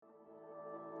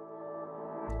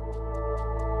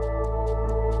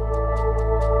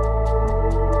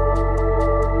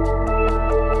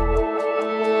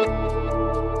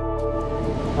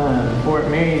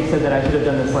Mary said that I should have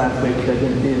done this last week, because I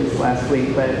didn't do this last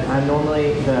week, but I'm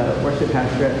normally the worship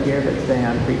pastor up here, but today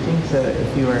I'm preaching, so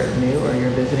if you are new or you're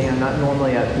visiting, I'm not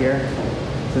normally up here.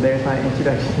 So there's my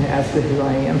introduction as to who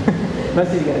I am.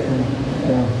 Most of you guys know.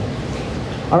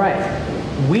 So. All right.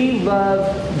 We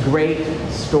love great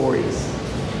stories.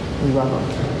 We love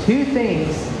them. Two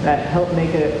things that help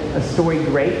make a story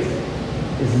great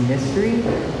is mystery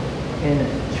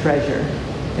and treasure.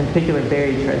 In particular,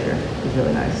 buried treasure is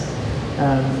really nice.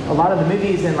 A lot of the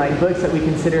movies and books that we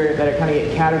consider that are kind of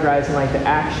get categorized in the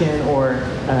action or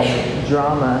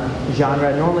drama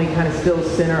genre normally kind of still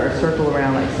center or circle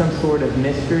around some sort of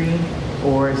mystery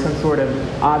or some sort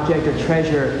of object or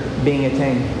treasure being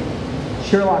attained.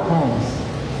 Sherlock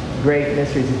Holmes, great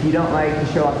mysteries. If you don't like the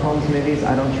Sherlock Holmes movies,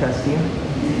 I don't trust you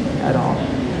at all.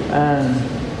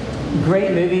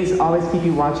 Great movies always keep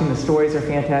you watching. The stories are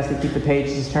fantastic. Keep the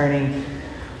pages turning.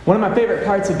 One of my favorite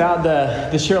parts about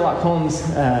the Sherlock Holmes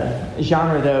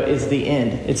genre, though, is the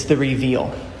end. It's the reveal.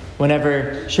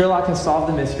 Whenever Sherlock has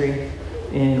solved the mystery,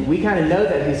 and we kind of know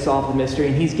that he's solved the mystery,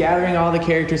 and he's gathering all the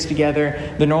characters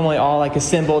together. They're normally all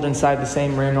assembled inside the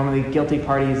same room. Normally the guilty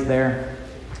party is there.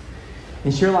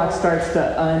 And Sherlock starts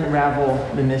to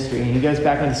unravel the mystery, and he goes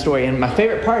back on the story. And my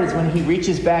favorite part is when he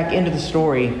reaches back into the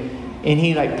story, and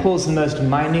he pulls the most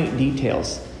minute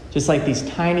details. Just these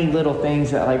tiny little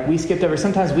things that we skipped over.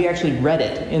 Sometimes we actually read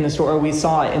it in the story, or we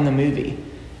saw it in the movie.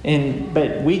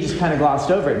 But we just kind of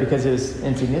glossed over it because it was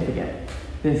insignificant.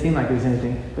 Didn't seem like it was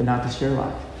anything, but not to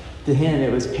Sherlock. To him,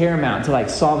 it was paramount to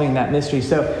solving that mystery.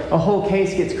 So a whole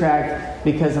case gets cracked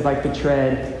because of the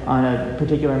tread on a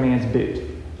particular man's boot.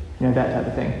 That type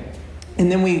of thing.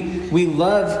 And then we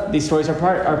love these stories. Our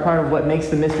part of what makes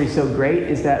the mystery so great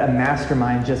is that a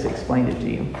mastermind just explained it to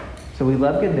you. So we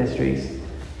love good mysteries.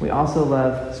 We also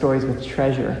love stories with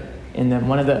treasure in them.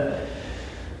 One of the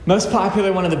most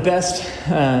popular, one of the best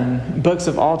books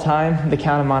of all time, The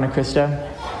Count of Monte Cristo.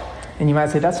 And you might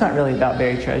say, that's not really about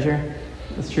buried treasure.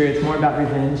 It's true, it's more about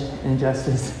revenge and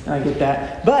justice. I get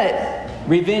that. But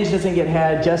revenge doesn't get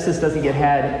had, justice doesn't get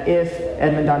had if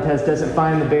Edmond Dantes doesn't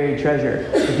find the buried treasure.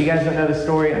 If you guys don't know the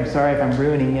story, I'm sorry if I'm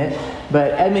ruining it.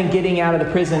 But Edmond getting out of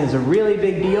the prison is a really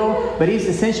big deal, but he's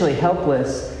essentially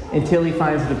helpless until he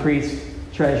finds the priest's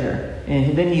treasure.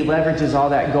 And then he leverages all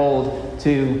that gold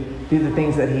to do the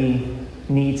things that he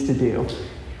needs to do.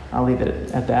 I'll leave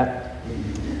it at that.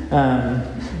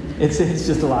 It's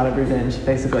just a lot of revenge,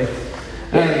 basically.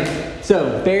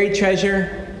 So, buried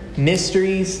treasure,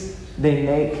 mysteries, they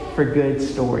make for good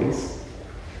stories.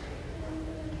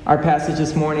 Our passage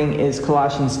this morning is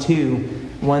Colossians 2,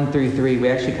 1 through 3. We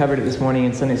actually covered it this morning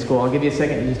in Sunday school. I'll give you a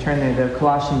second to just turn there to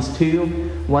Colossians 2,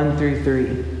 1 through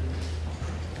 3.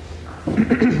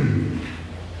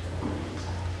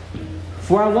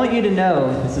 For I want you to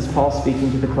know, this is Paul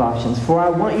speaking to the Colossians, for I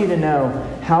want you to know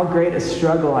how great a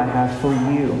struggle I have for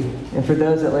you and for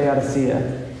those at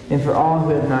Laodicea and for all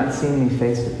who have not seen me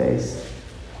face to face,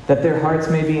 that their hearts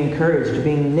may be encouraged,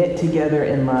 being knit together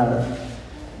in love,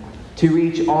 to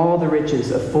reach all the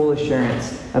riches of full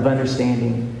assurance of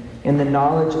understanding in the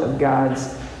knowledge of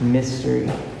God's mystery,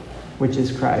 which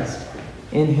is Christ,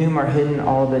 in whom are hidden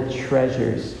all the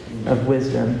treasures of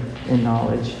wisdom and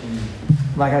knowledge.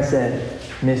 Like I said,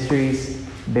 mysteries,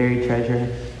 buried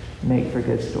treasure, make for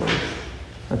good stories.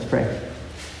 Let's pray.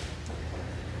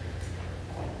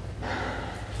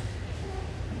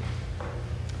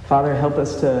 Father, help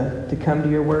us to come to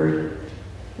your word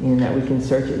and that we can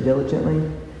search it diligently.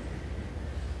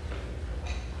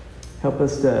 Help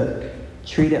us to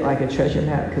treat it like a treasure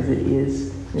map, because it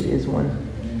is one.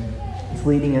 It's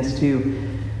leading us to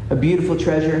a beautiful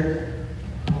treasure.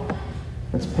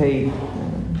 Let's pay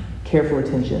careful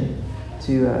attention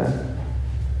to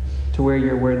where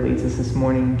your word leads us this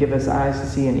morning. Give us eyes to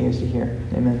see and ears to hear.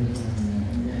 Amen.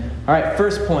 All right,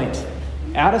 first point.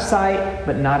 Out of sight,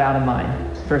 but not out of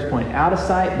mind. First point. Out of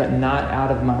sight, but not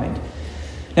out of mind.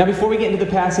 Now, before we get into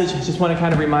the passage, I just want to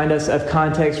kind of remind us of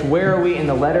context. Where are we in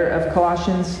the letter of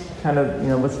Colossians? Kind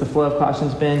of, what's the flow of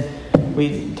Colossians been?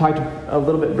 We talked a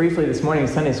little bit briefly this morning in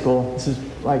Sunday school. This is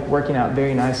working out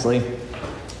very nicely.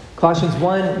 Colossians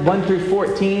 1 through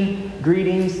 14,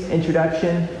 greetings,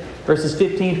 introduction. Verses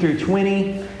 15 through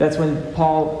 20, that's when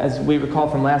Paul, as we recall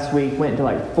from last week, went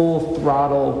into full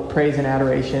throttle praise and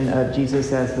adoration of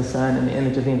Jesus as the Son and the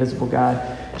image of the invisible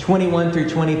God. 21 through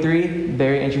 23,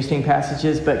 very interesting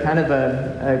passages, but kind of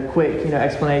a quick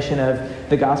explanation of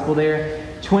the gospel there.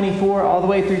 24 all the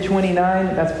way through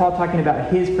 29, that's Paul talking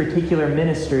about his particular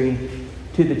ministry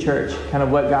to the church, kind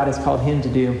of what God has called him to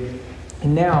do.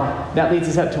 And now that leads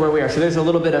us up to where we are. So there's a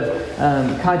little bit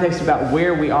of context about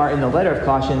where we are in the letter of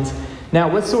Colossians. Now,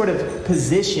 what sort of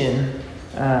position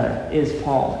is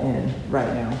Paul in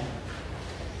right now?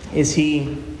 Is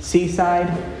he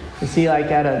seaside? Is he like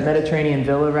at a Mediterranean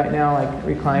villa right now, like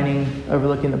reclining,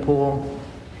 overlooking the pool?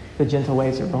 The gentle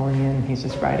waves are rolling in. He's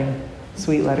just writing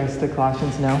sweet letters to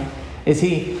Colossians. No. Is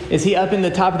he up in the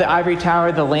top of the ivory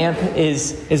tower? The lamp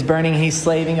is burning. He's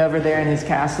slaving over there in his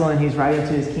castle, and he's writing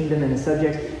to his kingdom and his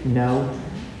subjects? No.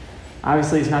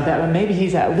 Obviously, it's not that. But maybe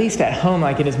he's at least at home,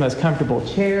 like in his most comfortable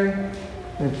chair.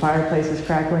 The fireplace is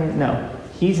crackling. No.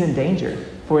 He's in danger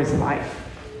for his life.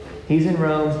 He's in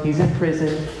Rome. He's in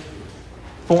prison.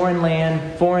 Foreign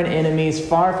land, foreign enemies,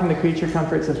 far from the creature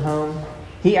comforts of home.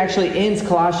 He actually ends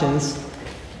Colossians.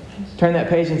 Turn that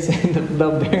page and say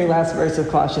the very last verse of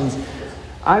Colossians.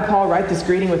 I, Paul, write this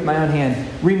greeting with my own hand.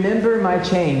 Remember my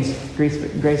chains,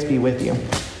 grace be with you.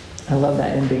 I love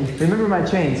that ending. Remember my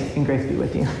chains, and grace be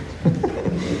with you.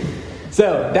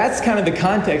 So that's kind of the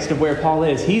context of where Paul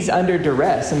is. He's under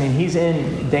duress. I mean, he's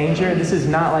in danger. This is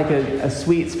not like a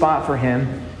sweet spot for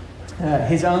him.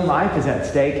 His own life is at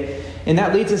stake. And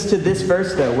that leads us to this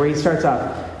verse, though, where he starts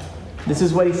off. This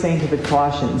is what he's saying to the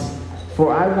Colossians.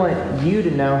 For I want you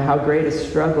to know how great a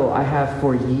struggle I have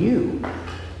for you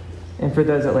and for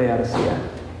those at Laodicea.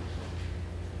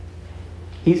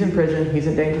 He's in prison. He's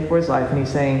in danger for his life. And he's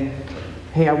saying,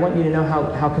 hey, I want you to know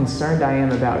how concerned I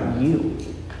am about you.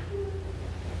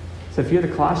 So if you're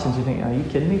the Colossians, you think, are you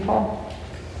kidding me, Paul?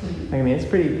 I mean, it's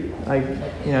pretty,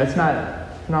 it's not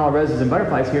all roses and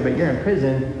butterflies here, but you're in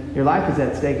prison. Your life is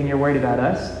at stake and you're worried about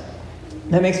us.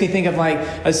 That makes me think of like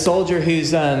a soldier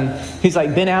who's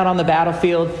like been out on the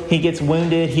battlefield. He gets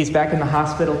wounded. He's back in the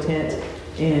hospital tent,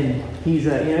 and he's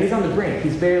he's on the brink.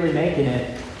 He's barely making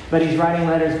it, but he's writing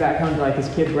letters back home to like his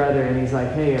kid brother, and he's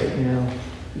like, hey,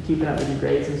 you keeping up with your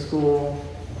grades in school?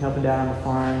 Helping down on the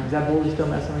farm? Is that bully still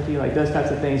messing with you? Like those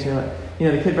types of things. You're like,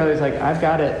 the kid brother's like, I've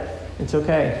got it. It's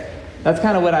okay. That's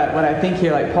kind of what I think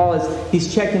here. Like Paul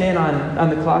he's checking in on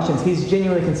the Colossians. He's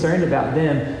genuinely concerned about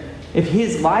them. If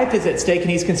his life is at stake and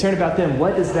he's concerned about them,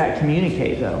 what does that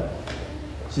communicate, though?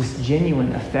 It's just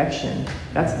genuine affection.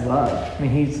 That's love. I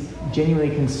mean, he's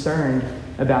genuinely concerned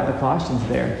about the Colossians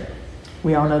there.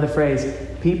 We all know the phrase,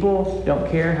 people don't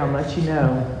care how much you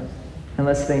know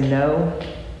unless they know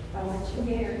how much you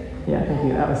care. Yeah, thank you.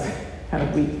 That was kind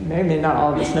of weak. Maybe not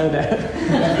all of us know that.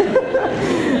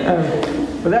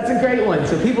 But that's a great one.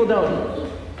 So people don't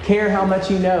care how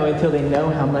much you know until they know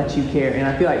how much you care. And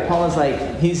I feel like Paul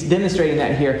is he's demonstrating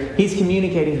that here. He's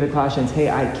communicating to the Colossians,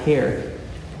 hey, I care.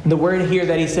 The word here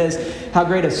that he says, how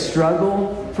great a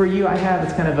struggle for you I have,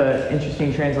 it's kind of an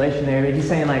interesting translation there. But he's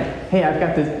saying hey, I've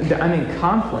got I'm in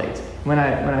conflict when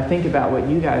I think about what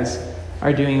you guys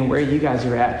are doing and where you guys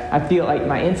are at. I feel like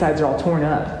my insides are all torn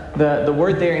up. The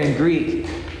word there in Greek,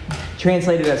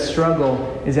 translated as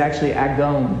struggle, is actually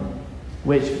agon,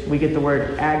 which we get the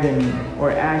word agony or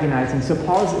agonizing. So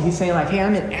he's saying hey,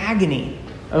 I'm in agony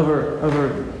over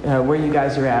where you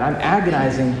guys are at. I'm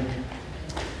agonizing.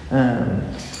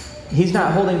 He's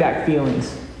not holding back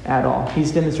feelings at all.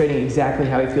 He's demonstrating exactly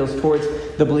how he feels towards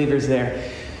the believers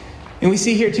there. And we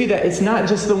see here too that it's not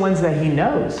just the ones that he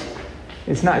knows.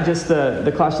 It's not just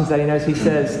the Colossians that he knows. He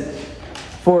says,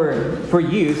 for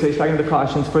you, so he's talking to the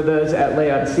Colossians, for those at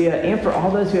Laodicea, and for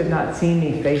all those who have not seen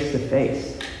me face to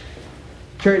face.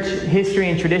 Church history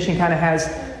and tradition kind of has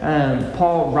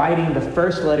Paul writing the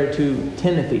first letter to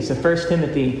Timothy. So 1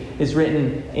 Timothy is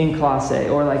written in Colossae,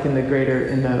 or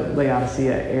in the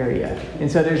Laodicea area.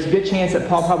 And so there's a good chance that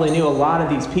Paul probably knew a lot of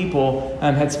these people,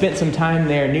 had spent some time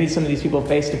there, knew some of these people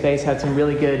face to face, had some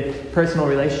really good personal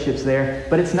relationships there.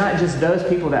 But it's not just those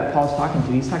people that Paul's talking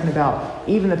to. He's talking about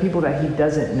even the people that he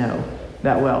doesn't know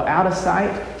that well. Out of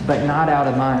sight, but not out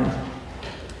of mind.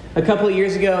 A couple of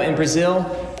years ago in Brazil,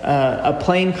 a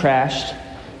plane crashed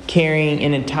carrying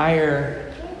an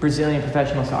entire Brazilian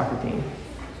professional soccer team.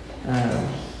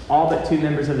 All but 2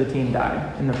 members of the team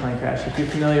died in the plane crash. If you're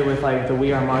familiar with the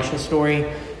We Are Marshall story,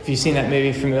 if you've seen that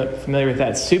movie, familiar with that,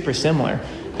 it's super similar,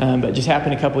 but just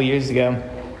happened a couple of years ago.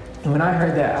 And when I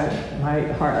heard that, my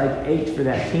heart ached for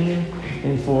that team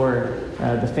and for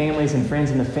the families and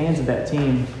friends and the fans of that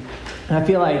team. And I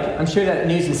feel I'm sure that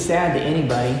news is sad to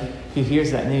anybody who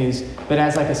hears that news, but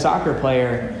as a soccer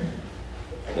player,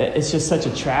 it's just such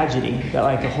a tragedy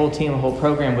that a whole team, a whole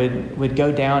program would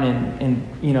go down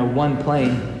in one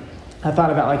plane. I thought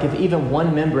about if even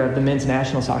one member of the men's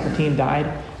national soccer team died,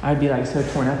 I'd be so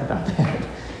torn up about that.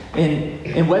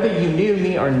 And whether you knew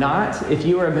me or not, if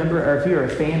you were a member or if you were a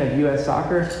fan of U.S.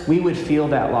 soccer, we would feel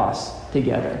that loss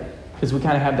together. because we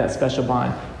kind of have that special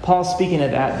bond. Paul's speaking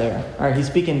of that there. All right, he's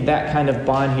speaking that kind of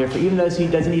bond here for even those he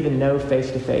doesn't even know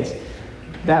face to face.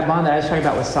 That bond that I was talking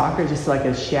about with soccer is just like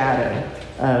a shadow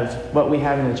of what we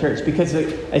have in the church. Because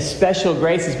a special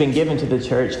grace has been given to the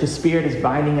church. The Spirit is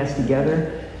binding us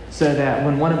together so that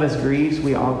when one of us grieves,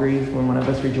 we all grieve. When one of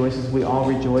us rejoices, we all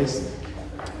rejoice.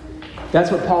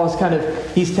 That's what Paul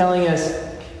is he's telling us,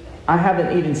 I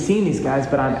haven't even seen these guys,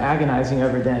 but I'm agonizing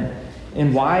over them.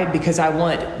 And why? Because I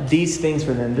want these things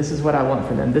for them. This is what I want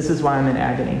for them. This is why I'm in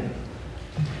agony.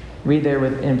 Read there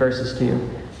in verses 2.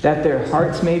 That their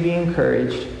hearts may be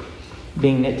encouraged,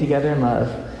 being knit together in love,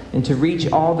 and to reach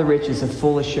all the riches of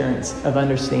full assurance of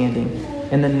understanding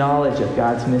and the knowledge of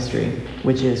God's mystery,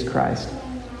 which is Christ.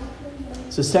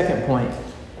 So second point,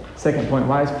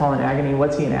 why is Paul in agony?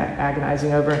 What's he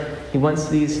agonizing over? He wants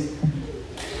these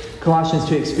Colossians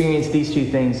to experience these two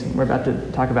things we're about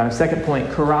to talk about. Second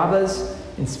point, Carabas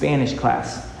in Spanish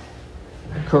class.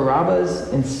 Carabas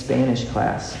in Spanish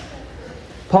class.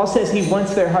 Paul says he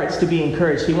wants their hearts to be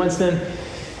encouraged. He wants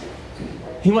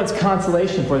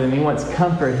consolation for them. He wants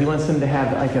comfort. He wants them to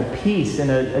have like a peace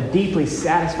and a deeply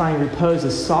satisfying repose,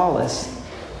 a solace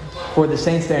for the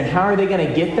saints there. And how are they going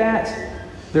to get that?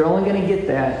 They're only going to get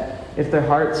that if their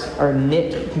hearts are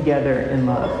knit together in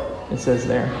love, it says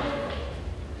there.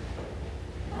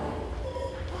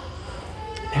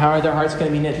 How are their hearts going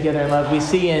to be knit together in love? We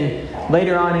see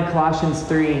later on in Colossians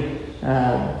 3,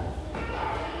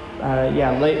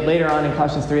 later on in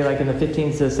Colossians 3, like in the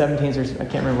 15s to 17s, or I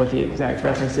can't remember what the exact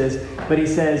reference is, but he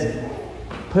says,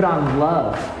 put on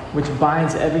love, which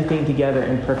binds everything together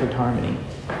in perfect harmony.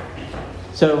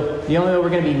 So the only way we're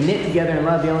going to be knit together in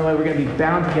love, the only way we're going to be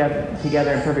bound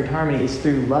together in perfect harmony is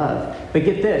through love. But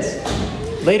get this,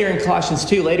 later in Colossians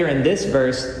 2, later in this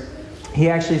verse, he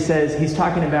actually says, he's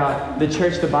talking about the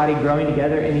church, the body growing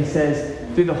together, and he says,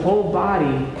 through the whole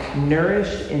body,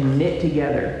 nourished and knit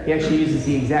together. He actually uses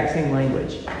the exact same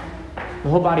language. The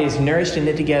whole body is nourished and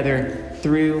knit together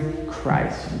through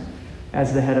Christ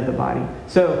as the head of the body.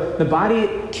 So the body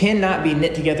cannot be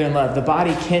knit together in love. The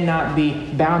body cannot be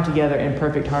bound together in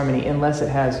perfect harmony unless it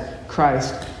has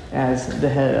Christ as the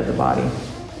head of the body.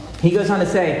 He goes on to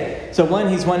say, so one,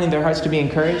 he's wanting their hearts to be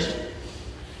encouraged,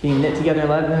 being knit together in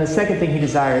love. And then the second thing he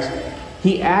desires,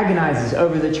 he agonizes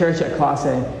over the church at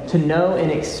Colossae to know and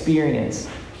experience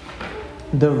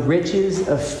the riches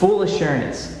of full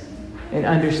assurance and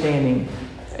understanding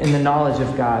in the knowledge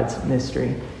of God's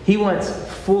mystery. He wants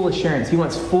full assurance. He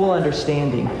wants full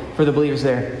understanding for the believers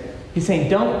there. He's saying,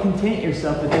 don't content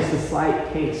yourself with just a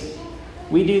slight taste.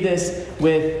 We do this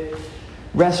with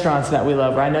restaurants that we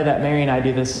love. Or I know that Mary and I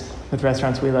do this with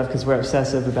restaurants we love because we're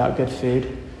obsessive about good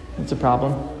food. It's a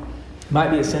problem.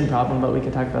 Might be a sin problem, but we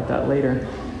can talk about that later.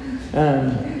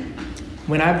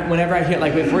 Whenever I hear,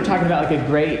 like, if we're talking about like a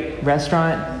great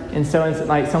restaurant, and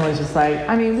someone's just like,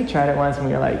 I mean, we tried it once, and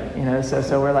we were like,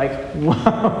 so we're like,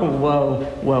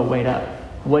 whoa, wait up.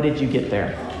 What did you get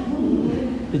there?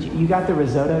 You got the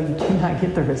risotto? You did not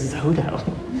get the risotto.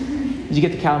 Did you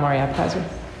get the calamari appetizer?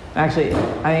 Actually,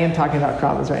 I am talking about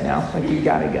Carabas right now. Like, you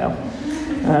gotta go.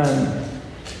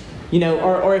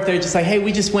 Or if they're just like, hey,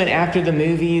 we just went after the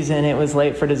movies and it was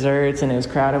late for desserts and it was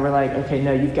crowded. We're like, okay,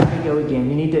 no, you've got to go again.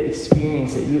 You need to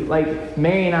experience it.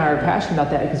 Mary and I are passionate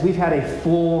about that because we've had a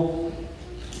full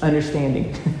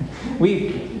understanding.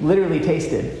 We literally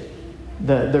tasted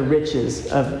the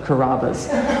riches of Carabas.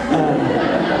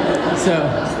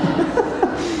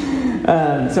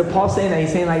 So Paul's saying that.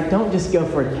 He's saying, like, don't just go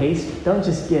for a taste. Don't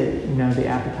just get, the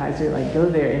appetizer. Like, go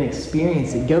there and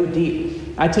experience it. Go deep.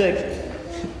 I took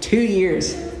 2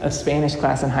 years of Spanish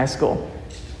class in high school.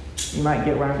 You might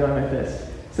get where I'm going with this.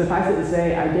 Suffice it to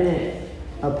say, I didn't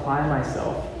apply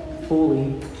myself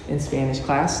fully in Spanish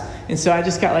class. And so I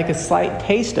just got like a slight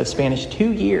taste of Spanish,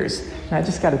 2 years. And I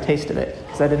just got a taste of it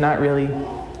because I did not really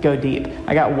go deep.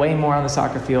 I got way more on the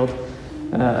soccer field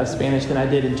of Spanish than I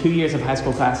did in 2 years of high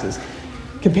school classes.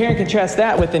 Compare and contrast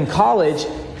that with in college,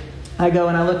 I go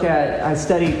and I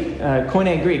study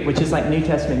Koine Greek, which is like New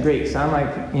Testament Greek. So I'm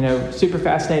like, super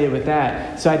fascinated with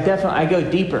that. So I go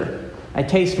deeper. I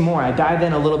taste more. I dive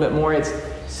in a little bit more. It's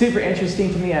super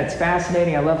interesting to me. It's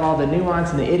fascinating. I love all the nuance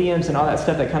and the idioms and all that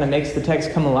stuff that kind of makes the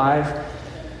text come alive.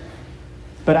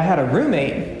 But I had a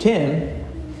roommate, Tim,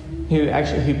 who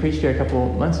preached here a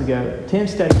couple months ago. Tim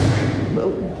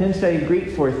studied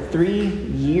Greek for 3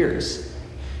 years.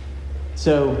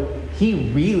 So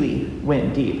he really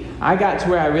went deep. I got to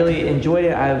where I really enjoyed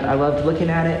it. I loved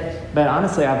looking at it. But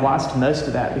honestly, I've lost most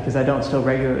of that because I don't still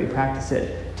regularly practice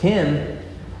it. Tim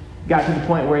got to the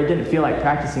point where it didn't feel like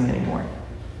practicing anymore.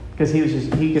 Because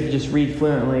he could just read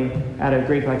fluently out of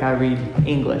Greek like I read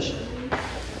English.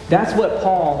 That's what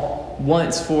Paul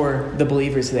wants for the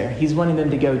believers there. He's wanting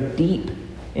them to go deep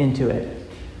into it.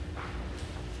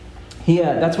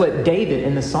 That's what David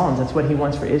in the Psalms, that's what he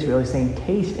wants for Israel. He's saying,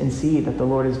 taste and see that the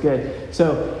Lord is good.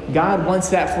 So God wants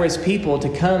that for his people to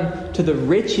come to the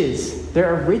riches.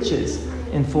 There are riches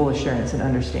in full assurance and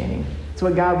understanding. That's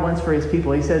what God wants for his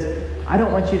people. He says, I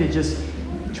don't want you to just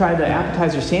try the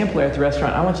appetizer sampler at the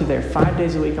restaurant. I want you there 5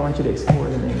 days a week. I want you to explore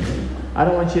the things. I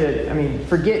don't want you to,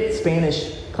 forget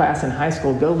Spanish class in high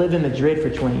school. Go live in Madrid for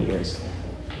 20 years.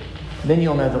 Then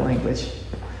you'll know the language.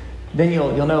 Then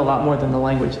you'll know a lot more than the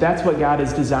language. That's what God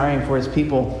is desiring for his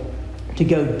people, to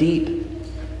go deep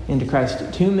into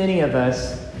Christ. Too many of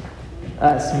us,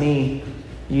 me,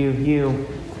 you,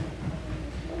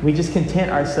 we just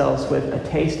content ourselves with a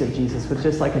taste of Jesus, with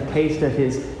just like a taste of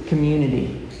his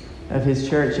community, of his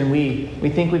church. And we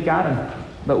think we've got him,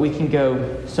 but we can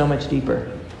go so much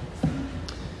deeper.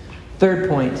 Third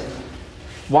point,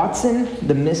 Watson,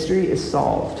 the mystery is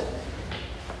solved.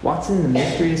 Watson, the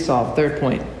mystery is solved. Third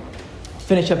point.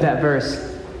 Finish up that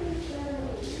verse.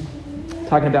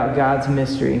 Talking about God's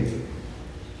mystery.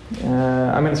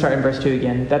 I'm going to start in verse 2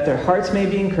 again. That their hearts may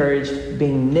be encouraged,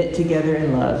 being knit together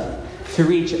in love, to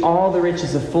reach all the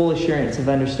riches of full assurance of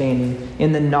understanding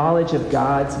in the knowledge of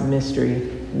God's mystery,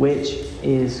 which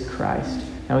is Christ.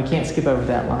 Now we can't skip over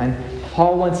that line.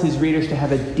 Paul wants his readers to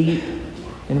have a deep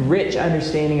and rich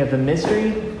understanding of the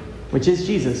mystery, which is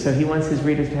Jesus. So he wants his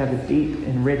readers to have a deep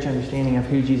and rich understanding of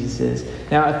who Jesus is.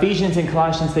 Now, Ephesians and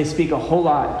Colossians, they speak a whole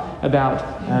lot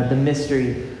about the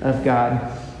mystery of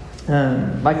God.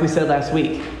 Like we said last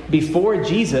week, before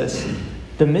Jesus,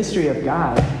 the mystery of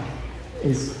God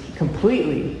is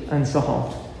completely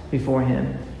unsolved before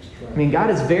him. God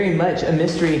is very much a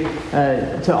mystery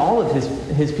to all of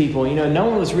his people. No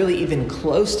one was really even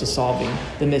close to solving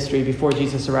the mystery before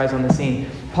Jesus arrives on the scene.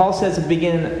 Paul says at the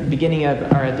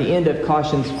at the end of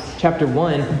Colossians chapter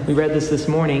 1, we read this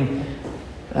morning,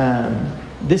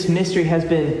 this mystery has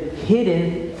been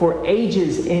hidden for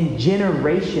ages and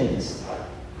generations,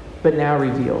 but now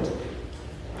revealed.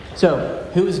 So,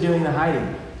 who is doing the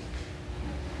hiding?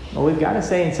 Well, we've got to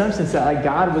say in some sense that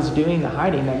God was doing the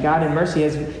hiding, that God in mercy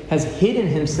has hidden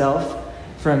himself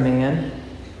from man.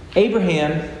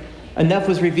 Abraham, enough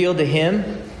was revealed to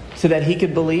him so that he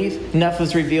could believe. Enough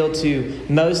was revealed to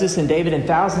Moses and David and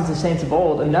thousands of saints of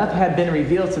old. Enough had been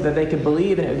revealed so that they could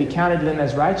believe and it would be counted to them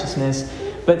as righteousness.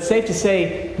 But safe to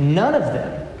say, none of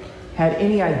them had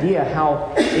any idea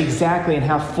how exactly and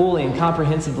how fully and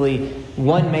comprehensively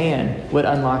one man would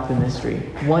unlock the mystery.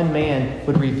 One man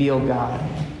would reveal God.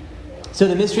 So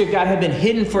the mystery of God had been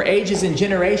hidden for ages and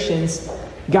generations.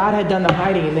 God had done the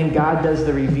hiding, and then God does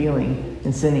the revealing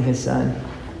in sending his Son.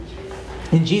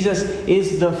 And Jesus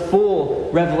is the full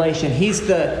revelation. He's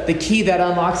the key that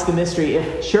unlocks the mystery.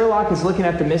 If Sherlock is looking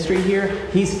at the mystery here,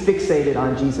 he's fixated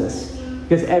on Jesus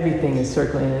because everything is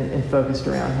circling and focused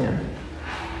around him.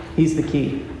 He's the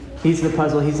key. He's the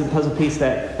puzzle. He's the puzzle piece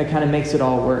that kind of makes it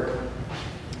all work.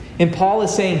 And Paul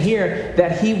is saying here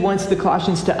that he wants the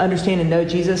Colossians to understand and know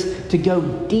Jesus, to go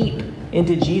deep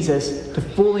into Jesus, to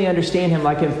fully understand him.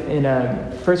 Like in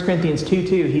 1 Corinthians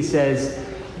 2:2, he says,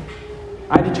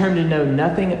 I determined to know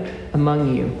nothing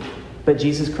among you but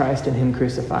Jesus Christ and him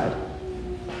crucified.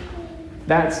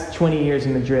 That's 20 years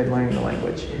in Madrid learning the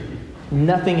language.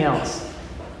 Nothing else,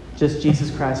 just Jesus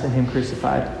Christ and him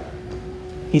crucified.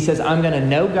 He says, I'm going to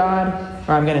know God,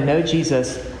 or I'm going to know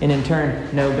Jesus, and in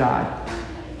turn, know God.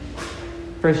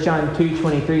 1 John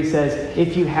 2:23 says,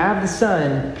 if you have the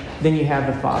Son, then you have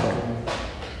the Father.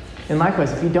 And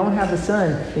likewise, if you don't have the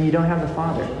Son, then you don't have the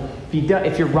Father.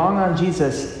 If you're wrong on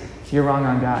Jesus, you're wrong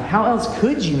on God. How else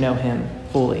could you know him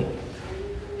fully?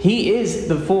 He is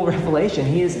the full revelation.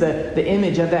 He is the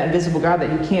image of that invisible God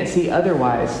that you can't see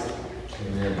otherwise.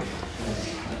 Amen.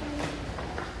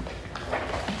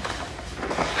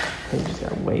 They just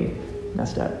got way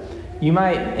messed up. You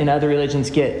might, in other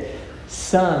religions, get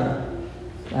some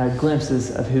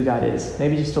glimpses of who God is.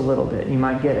 Maybe just a little bit. You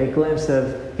might get a glimpse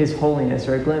of his holiness,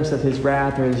 or a glimpse of his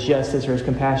wrath, or his justice, or his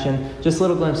compassion. Just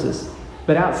little glimpses.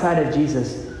 But outside of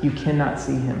Jesus, you cannot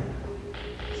see him.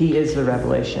 He is the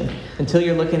revelation. Until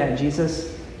you're looking at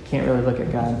Jesus, you can't really look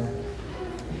at God.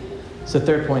 So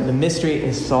third point, the mystery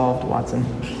is solved, Watson.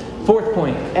 Fourth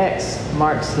point, X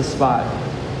marks the spot.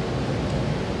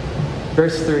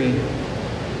 Verse 3,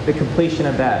 the completion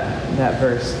of that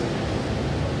verse.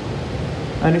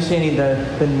 Understanding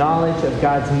the knowledge of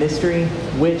God's mystery,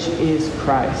 which is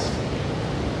Christ,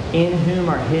 in whom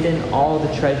are hidden all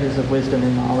the treasures of wisdom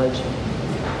and knowledge.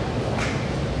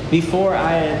 Before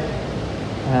I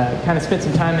had kind of spent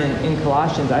some time in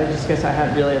Colossians, I just guess I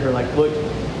hadn't really ever looked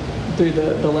through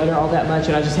the letter all that much,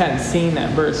 and I just hadn't seen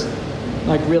that verse,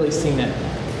 like really seen it.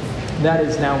 That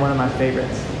is now one of my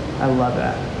favorites. I love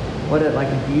that. What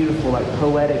a beautiful,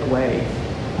 poetic way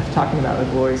of talking about the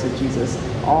glories of Jesus.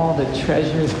 All the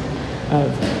treasures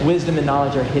of wisdom and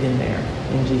knowledge are hidden there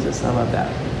in Jesus. I love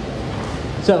that.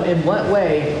 So in what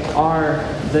way are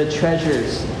the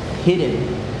treasures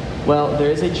hidden? Well,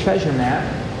 there is a treasure map.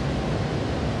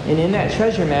 And in that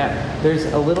treasure map, there's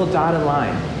a little dotted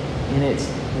line. And it's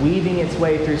weaving its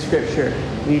way through Scripture,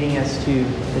 leading us to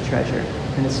the treasure.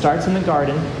 And it starts in the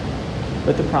garden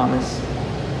with the promise.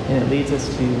 And it leads us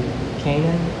to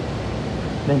Canaan,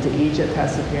 then to Egypt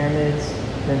past the pyramids,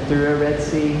 then through a Red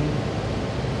Sea,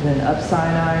 then up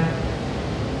Sinai,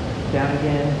 down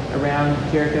again, around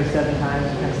Jericho 7 times.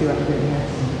 You kind of see what I'm doing here?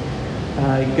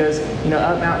 It goes,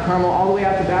 up Mount Carmel, all the way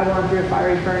out to Babylon through a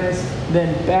fiery furnace,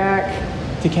 then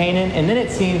back to Canaan. And then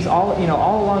it seems all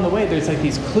along the way, there's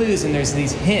these clues and there's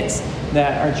these hints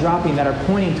that are dropping, that are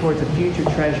pointing towards a future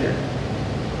treasure,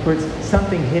 towards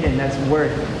something hidden that's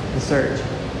worth the search.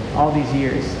 All these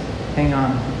years, hang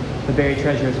on, the buried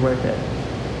treasure is worth it.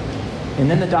 And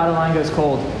then the dotted line goes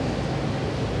cold.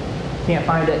 Can't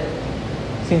find it.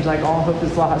 Seems like all hope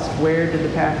is lost. Where did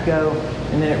the path go?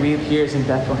 And then it reappears in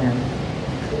Bethlehem.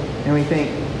 And we think,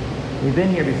 we've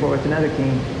been here before with another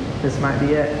king. This might be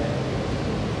it.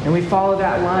 And we follow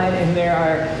that line, and there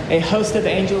are a host of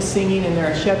angels singing, and there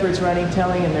are shepherds running,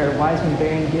 telling, and there are wise men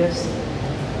bearing gifts.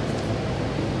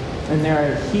 And there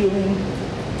are healing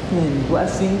and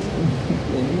blessings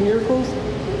and miracles.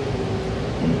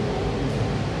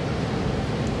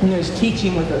 And there's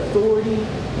teaching with authority,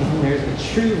 and there's the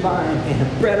true vine and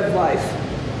the bread of life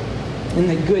and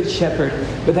the good shepherd.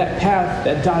 But that path,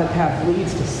 that dotted path,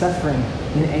 leads to suffering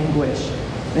and anguish.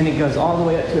 And it goes all the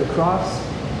way up to a cross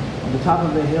on the top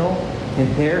of the hill,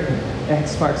 and there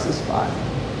X marks the spot.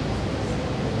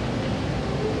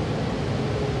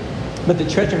 But the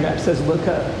treasure map says, look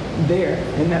up. There,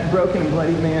 in that broken and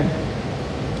bloody man,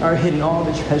 are hidden all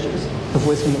the treasures of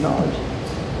wisdom and knowledge.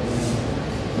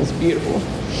 It's beautiful.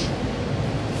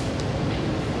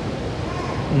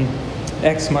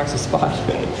 X marks the spot.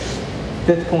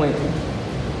 Fifth point,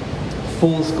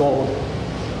 fool's gold.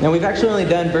 Now we've actually only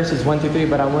done verses 1 through 3,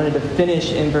 but I wanted to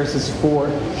finish in verses 4.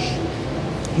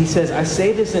 He says, I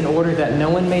say this in order that no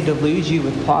one may delude you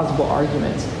with plausible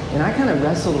arguments. And I kind of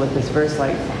wrestled with this verse,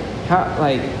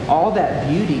 all that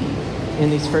beauty in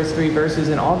these first 3 verses,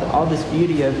 and all this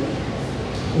beauty of,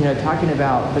 talking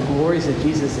about the glories of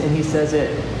Jesus. And he says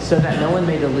it so that no one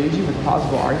may delude you with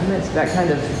plausible arguments.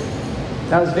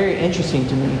 That was very interesting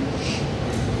to me.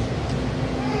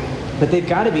 But they've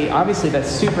got to be, obviously that's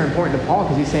super important to Paul,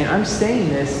 because he's saying, I'm saying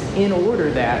this in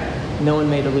order that no one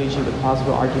may delude you with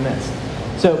plausible arguments.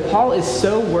 So Paul is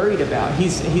so worried about,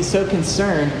 he's so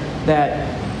concerned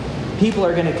that people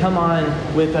are going to come on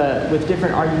with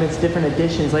different arguments, different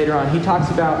additions later on. He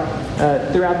talks about,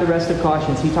 throughout the rest of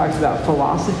Colossians, he talks about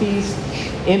philosophies,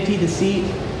 empty deceit,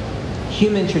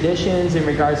 human traditions in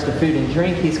regards to food and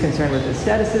drink. He's concerned with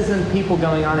asceticism, people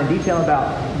going on in detail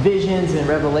about visions and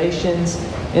revelations.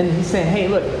 And he's saying, hey,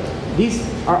 look, these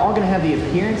are all going to have the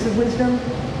appearance of wisdom,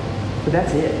 but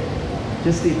that's it.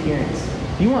 Just the appearance.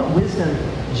 If you want wisdom,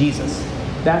 Jesus.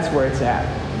 That's where it's at.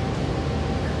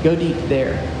 Go deep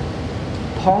there.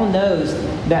 Paul knows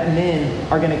that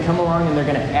men are going to come along and they're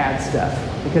going to add stuff,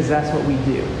 because that's what we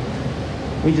do.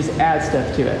 We just add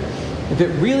stuff to it. If it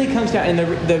really comes down, and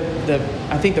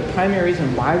I think the primary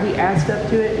reason why we add stuff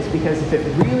to it is because if it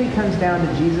really comes down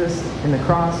to Jesus and the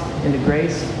cross and the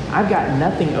grace, I've got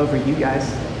nothing over you guys.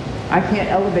 I can't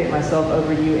elevate myself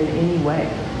over you in any way.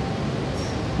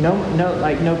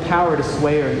 No power to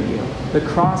sway over you. The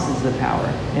cross is the power,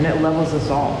 and it levels us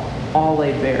all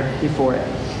laid bare before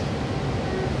it.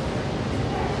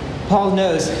 Paul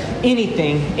knows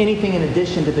anything in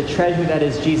addition to the treasure that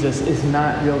is Jesus is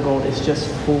not real gold. It's just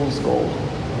fool's gold.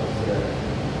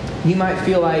 You might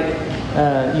feel like,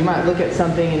 you might look at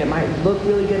something and it might look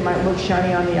really good, it might look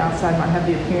shiny on the outside, might have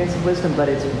the appearance of wisdom, but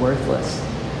it's worthless.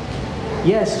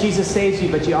 Yes, Jesus saves you,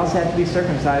 but you also have to be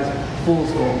circumcised. Fool's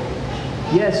gold.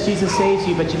 Yes, Jesus saves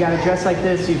you, but you got to dress like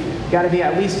this. You've got to be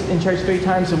at least in church 3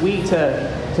 times a week to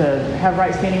have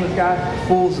right standing with God.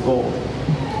 Fool's gold.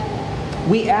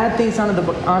 We add things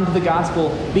onto the gospel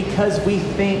because we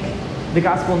think the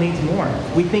gospel needs more.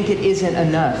 We think it isn't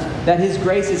enough, that His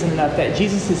grace isn't enough, that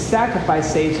Jesus'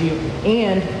 sacrifice saves you,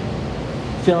 and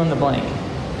fill in the blank.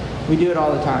 We do it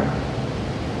all the time.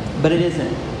 But it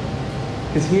isn't.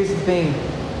 Because here's the thing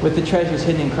with the treasures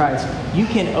hidden in Christ. You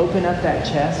can open up that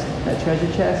chest, that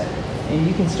treasure chest, and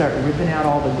you can start ripping out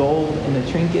all the gold and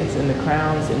the trinkets and the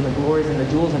crowns and the glories and the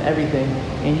jewels and everything,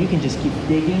 and you can just keep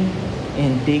digging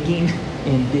and digging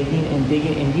and digging and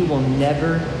digging, and you will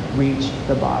never reach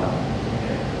the bottom.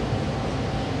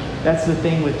 That's the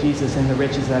thing with Jesus and the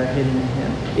riches that are hidden in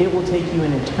him. It will take you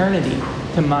an eternity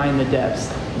to mine the depths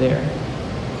there.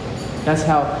 That's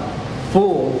how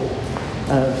full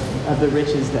of the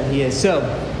riches that he is. So,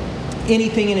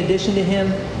 anything in addition to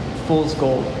him, fool's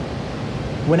gold.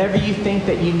 Whenever you think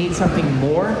that you need something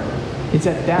more, it's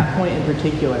at that point in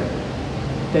particular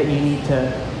that you need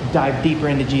to dive deeper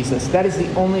into Jesus. That is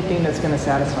the only thing that's going to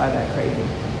satisfy that craving.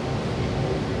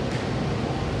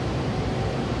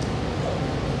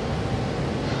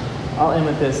 I'll end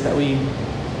with this, that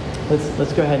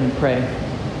let's go ahead and pray.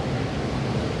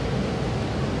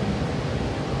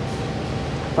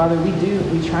 Father, we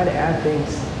try to add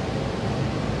things,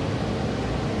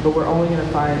 but we're only going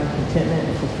to find contentment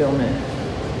and fulfillment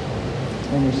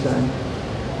in your Son.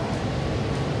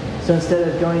 So instead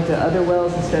of going to other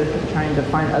wells, instead of trying to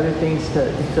find other things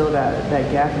to fill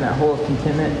that gap and that hole of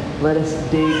contentment, let us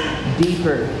dig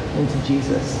deeper into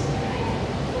Jesus.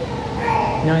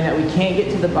 Knowing that we can't get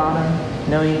to the bottom,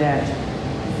 knowing that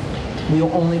we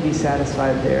will only be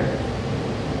satisfied there.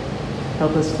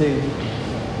 Help us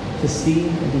to see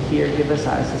and to hear. Give us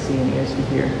eyes to see and ears to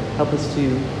hear. Help us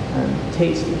to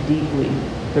taste deeply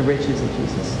the riches of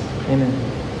Jesus. Amen.